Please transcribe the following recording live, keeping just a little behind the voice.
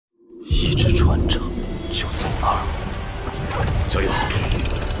一直传着，就在那儿。加油！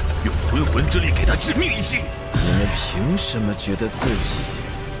用吞魂之力给他致命一击！你们凭什么觉得自己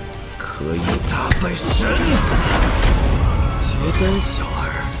可以打败神？铁胆小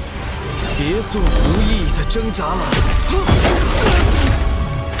儿，别做无意义的挣扎了。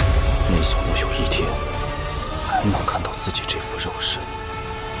没想到有一天还能看到自己这副肉身。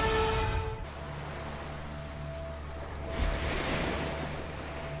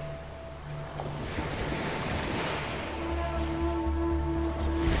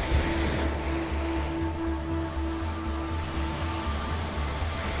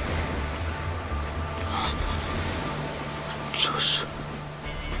这是。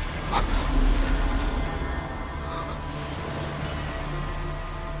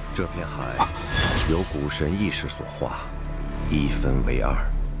这片海由古神意识所化，一分为二。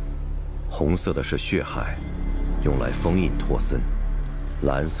红色的是血海，用来封印托森；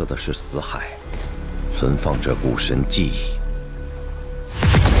蓝色的是死海，存放着古神记忆。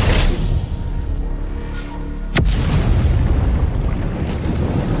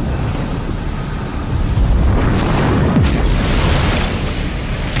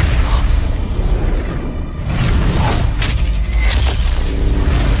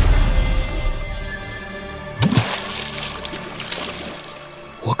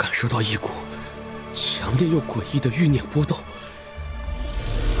收到一股强烈又诡异的欲念波动，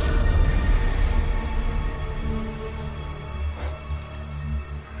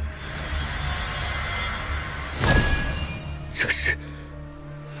这是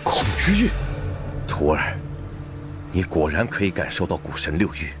恐之欲。徒儿，你果然可以感受到古神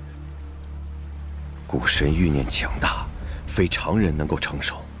六欲。古神欲念强大，非常人能够承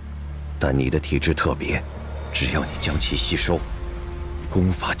受，但你的体质特别，只要你将其吸收，功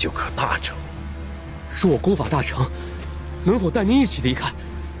法就可大成。若我功法大成，能否带您一起离开？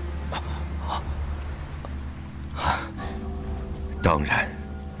当然，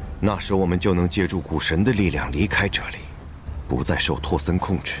那时我们就能借助古神的力量离开这里，不再受托森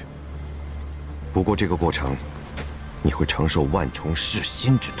控制。不过这个过程，你会承受万重噬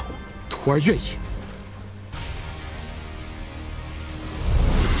心之痛。徒儿愿意。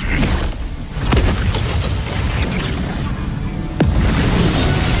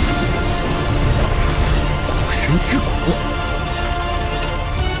之骨，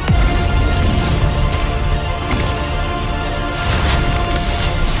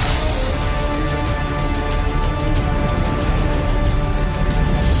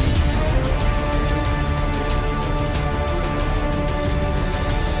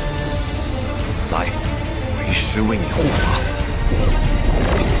来，为师为你护法。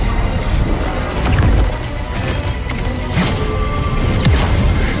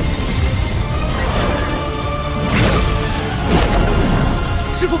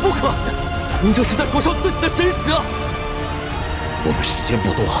师父不可！您这是在灼烧自己的神识啊！我们时间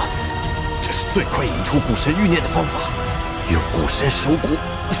不多，这是最快引出古神欲念的方法。用古神手骨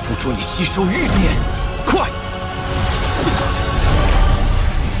辅助你吸收欲念，快！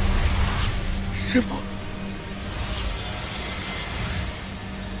师父，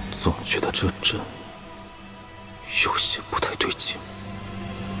总觉得这阵有些不太对劲。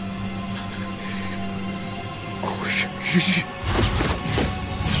古神之欲。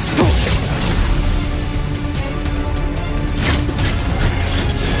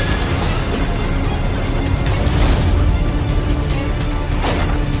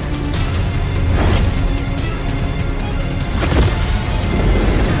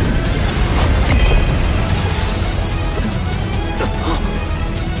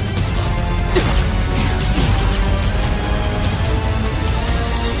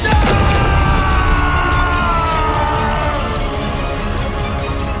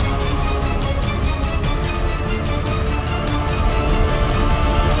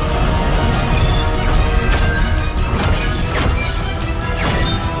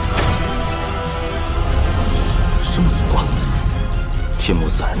天魔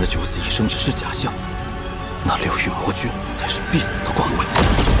三人的九死一生只是假象，那六欲魔君才是必死的光辉。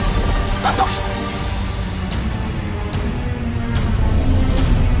难道说？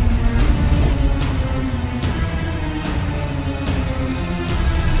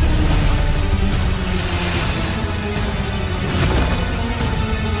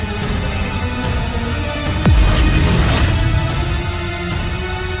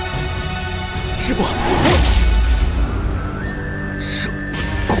师父，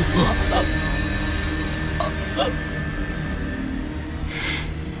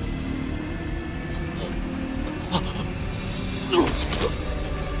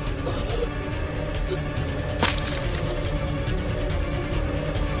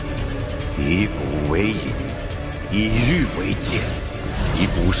以古为引，以玉为剑，以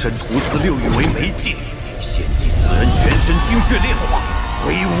古神屠司6玉为媒介，献祭此人全身精血炼化，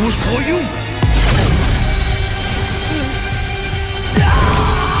为吾所用。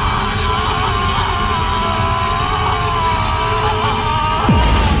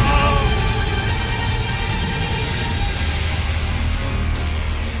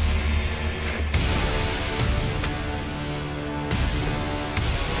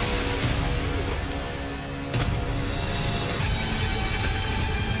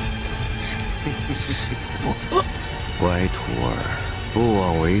乖徒儿，不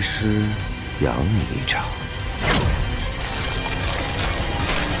枉为师养你一场。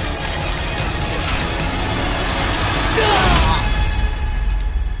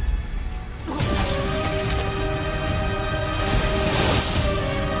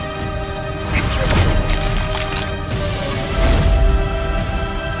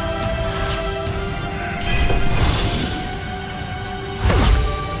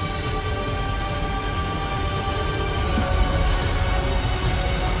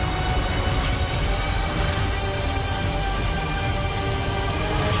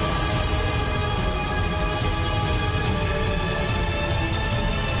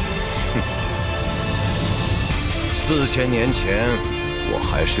4000年前，我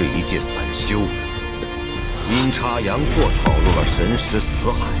还是一介散修，阴差阳错闯入了神石死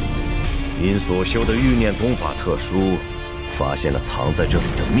海，因所修的欲念功法特殊，发现了藏在这里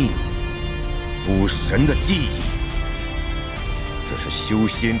的秘密——古神的记忆。这是修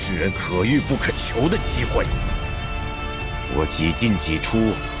仙之人可遇不可求的机会。我几进几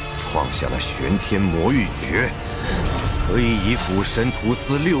出，创下了玄天魔域诀，可以以古神屠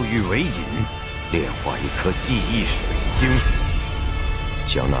司6玉为引。炼化一颗记忆水晶，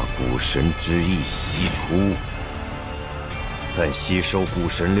将那古神之意吸出。但吸收古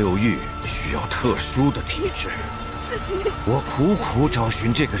神6玉需要特殊的体质，我苦苦找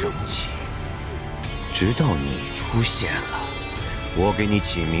寻这个容器，直到你出现了。我给你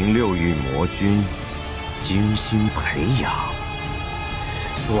起名6玉魔君，精心培养，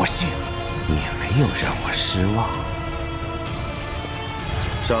所幸你也没有让我失望。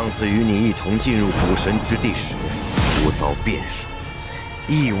上次与你一同进入古神之地时，无遭变数，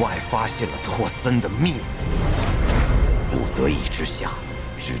意外发现了托森的秘密。不得已之下，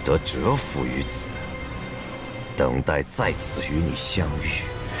只得折服于此，等待再次与你相遇。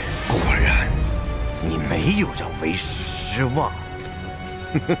果然，你没有让为师失望。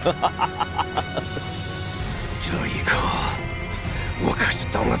这一刻，我可是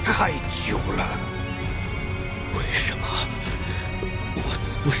等了太久了。为什么？我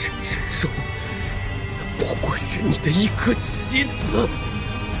从始至终不过是你的一个棋子。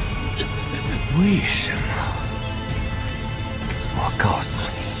为什么？我告诉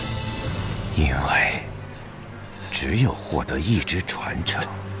你，因为只有获得意志传承，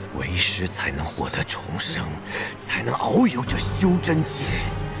为师才能获得重生，才能遨游这修真界，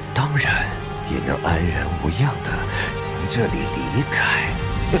当然也能安然无恙地从这里离开。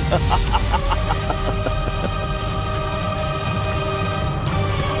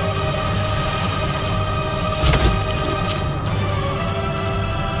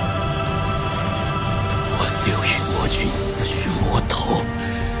6玉魔君自诩魔头，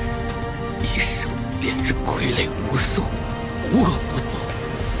一生炼制傀儡无数，无恶不作。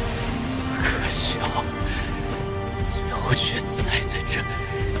可笑，最后却栽在这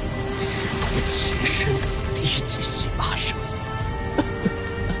仕途情深的低级戏码上。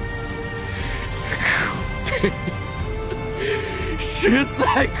可悲，实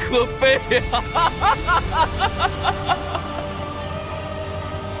在可悲啊！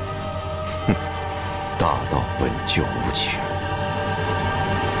大道本就无情。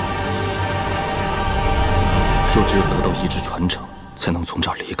若只有得到意志传承，才能从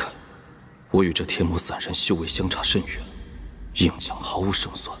这儿离开，我与这天魔散人修为相差甚远，硬讲毫无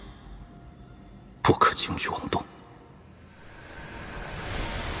胜算，不可轻举妄动。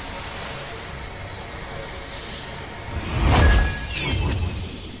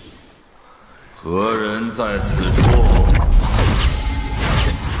何人在此处？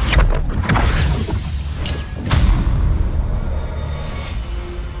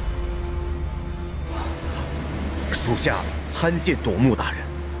属下参见夺目大人，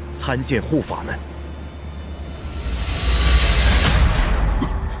参见护法们。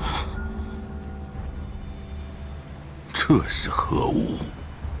这是何物？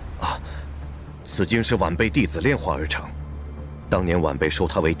啊，此经是晚辈弟子炼化而成。当年晚辈收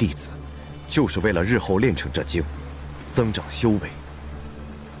他为弟子，就是为了日后炼成这经，增长修为。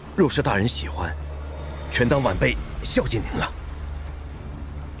若是大人喜欢，全当晚辈孝敬您了。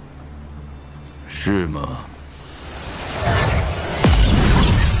是吗？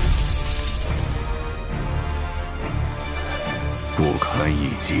不堪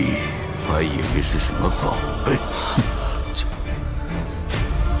一击，还以为是什么宝贝？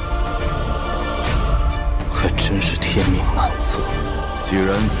还真是天命难测。既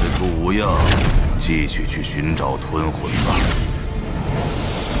然此处无恙，继续去寻找吞魂吧。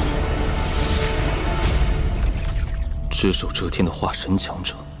只手遮天的化神强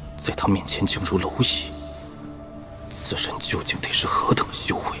者，在他面前竟如蝼蚁。此人究竟得是何等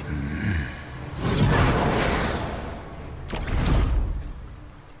修为？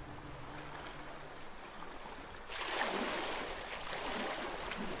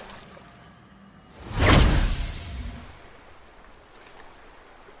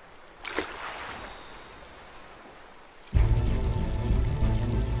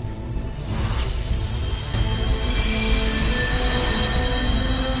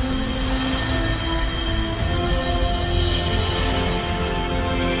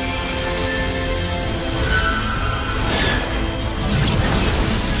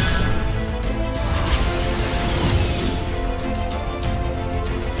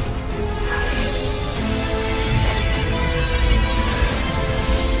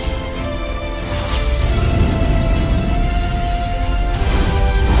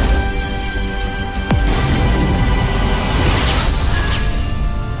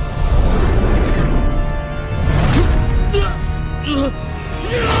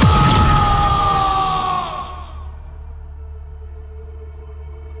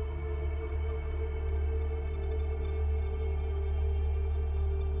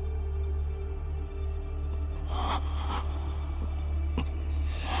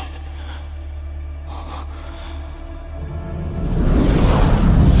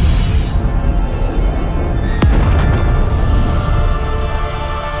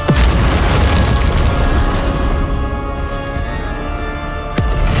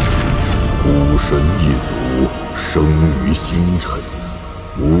神一族生于星辰，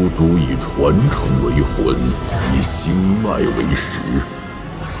无足以传承为魂，以星脉为食，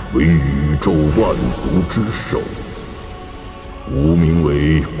为宇宙万族之首。吾名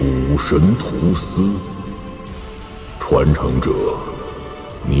为古神图司。传承者，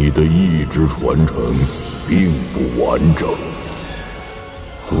你的意志传承并不完整。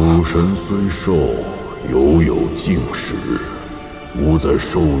古神虽寿，犹有竟时。吾在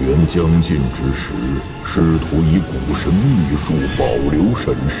寿元将近之时，试图以古神秘术保留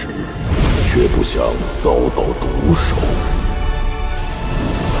神识，却不想遭到毒手。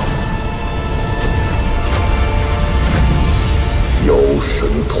妖神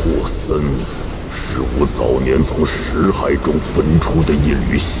拓森，是吾早年从识海中分出的一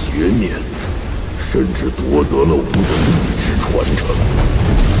缕邪念，甚至夺得了吾的意志传承。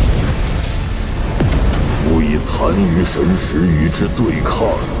吾以残余神识与之对抗，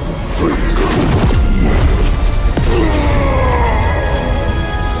最终无敌。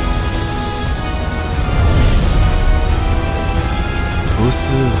图斯，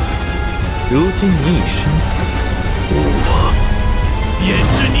如今你已身死，我便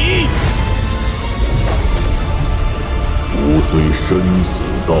是你。吾虽身死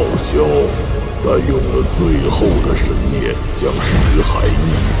道消，但用了最后的神念，将识海一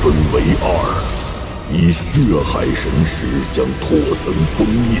分为二。以血海神识将拓森封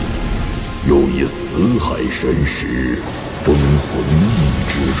印，又以死海神识封存意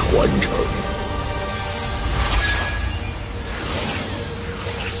志传承。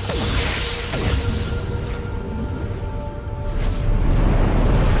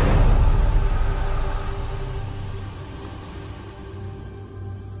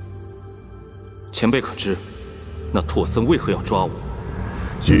前辈可知，那拓森为何要抓我？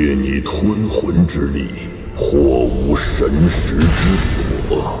借你吞魂之力，破吾神识之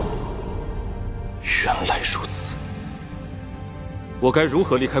锁。原来如此，我该如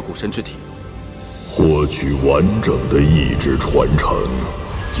何离开古神之体？获取完整的意志传承，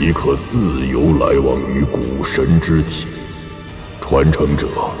即可自由来往于古神之体。传承者，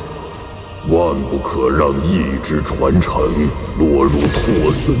万不可让意志传承落入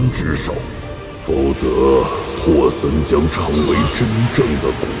拓森之手，否则拓森将成为真正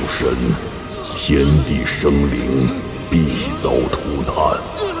的古神，天地生灵必遭涂炭。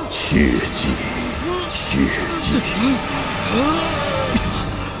切记，切记！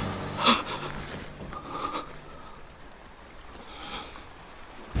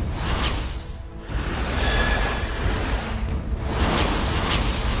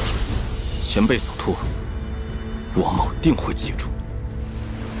前辈所托，王某定会记住。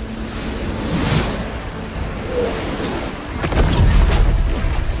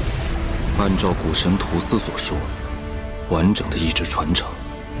按照古神图司所说，完整的意志传承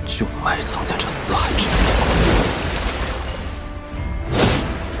就埋藏在这死海之内。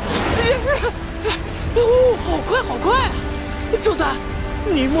哦，好快，好快！周三，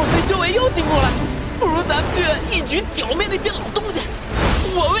你莫非修为又进步了？不如咱们去一举剿灭那些老东西，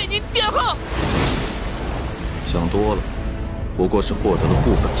我为您殿后。想多了，不过是获得了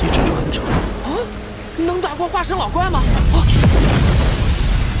部分意志传承。啊，能打过化神老怪吗？啊！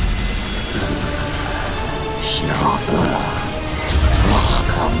小子，抓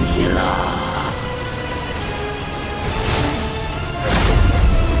到你了！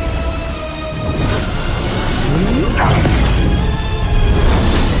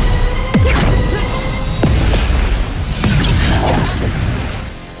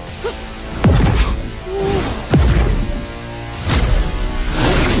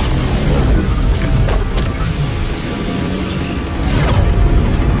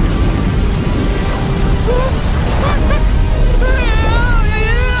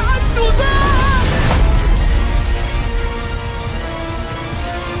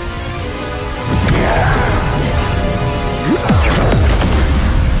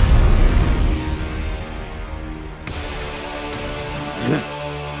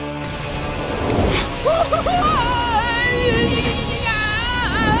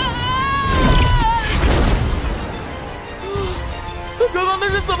刚刚那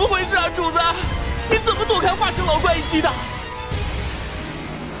是怎么回事啊，主子？你怎么躲开化神老怪一击的？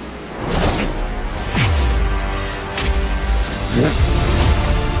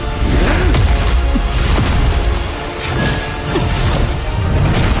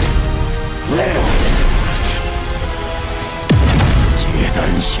结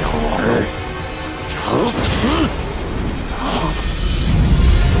丹小儿，找死！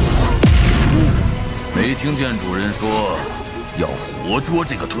没听见主人说要活捉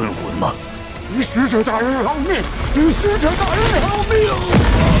这个吞魂吗？使者大人饶命！使者大人饶命！有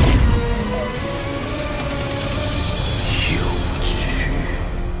趣。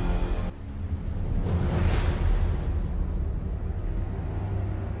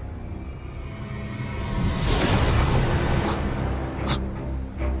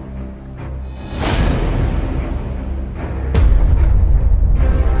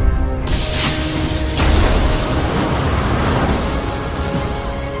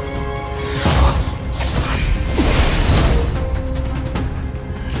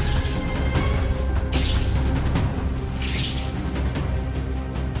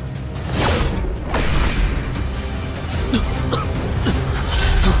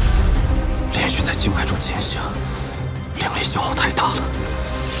经脉中前行，灵力消耗太大了。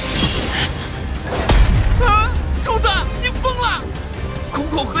啊！主子，你疯了！空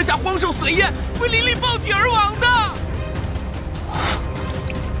口喝下荒兽髓液，会淋漓爆体而亡的。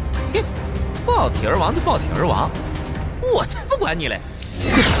哼，爆体而亡就爆体而亡，我才不管你嘞！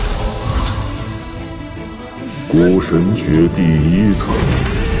古神诀第1层，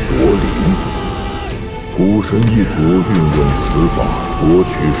夺灵。古神一族运用此法夺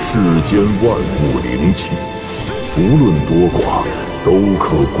取世间万物灵气，不论多寡，都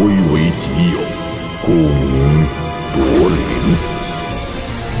可归为己有，故名夺灵。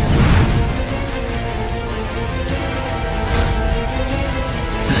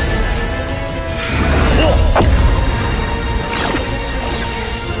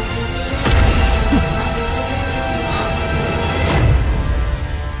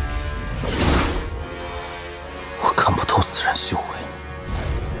看不透此人修为，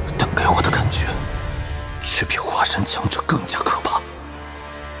但给我的感觉却比华山强者更加可怕。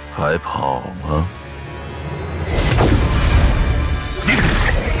还跑吗？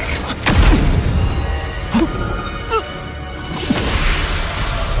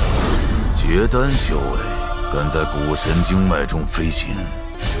结丹修为，敢在古神经脉中飞行，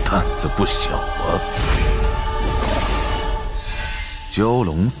胆子不小啊！蛟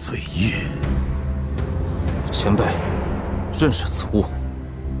龙髓液。前辈，认识此物。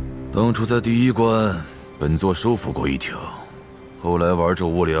当初在第1关，本座收服过一条，后来玩着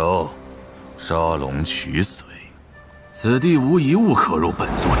无聊，杀龙取髓。此地无一物可入本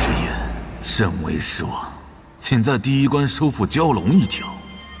座之眼，甚为失望。仅在第1关收复蛟龙一条，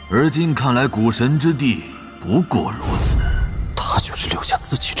而今看来古神之地不过如此。他就是留下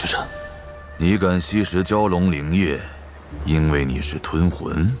自己之人。你敢吸食蛟龙灵液，因为你是吞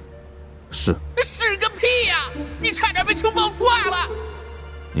魂？是。是个屁呀！你差点被城堡挂了。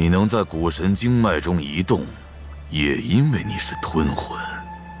你能在古神经脉中移动，也因为你是吞魂。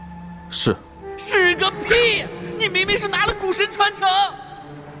是。是个屁！你明明是拿了古神传承。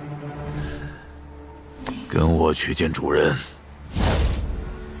跟我去见主人。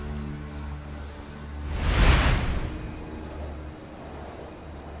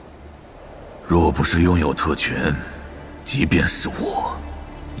若不是拥有特权，即便是我，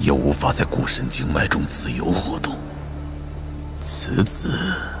也无法在古神经脉中自由活动。此子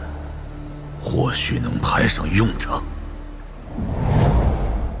或许能派上用场。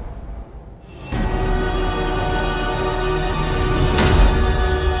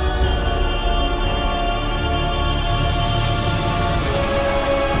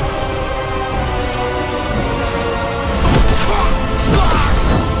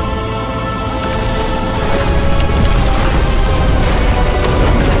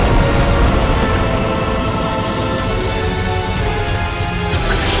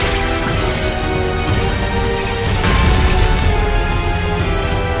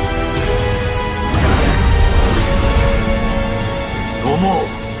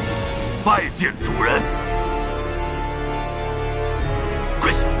拜见主人，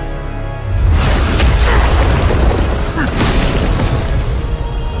跪下！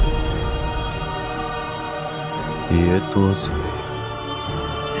别多嘴。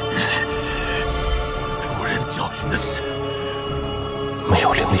主人教训的是，没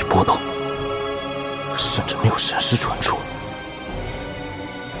有灵力波动，甚至没有闪失传出，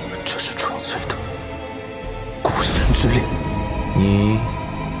这是纯粹的古神之力。你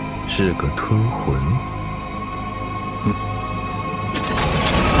是个吞魂。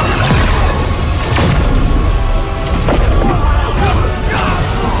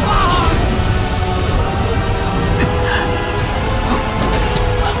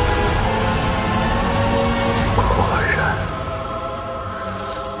果然，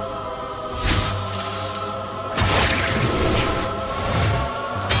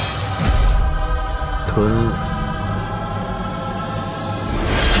吞了。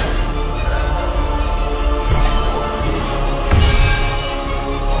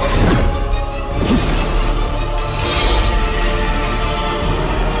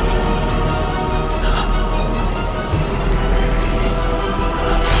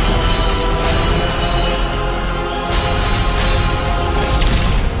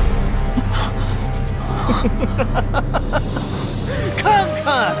看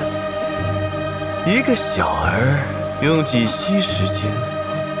看，一个小儿用几息时间，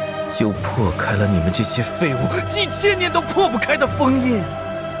就破开了你们这些废物几千年都破不开的封印。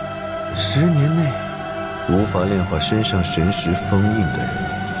10年内无法炼化身上神识封印的人，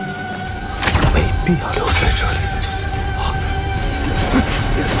没必要留在这里。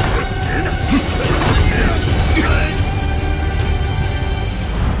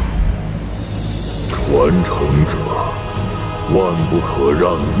传承者，万不可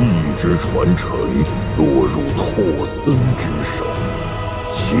让一支传承落入拓僧之手，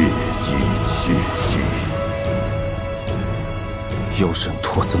切记切记。有神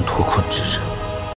托僧脱困之人，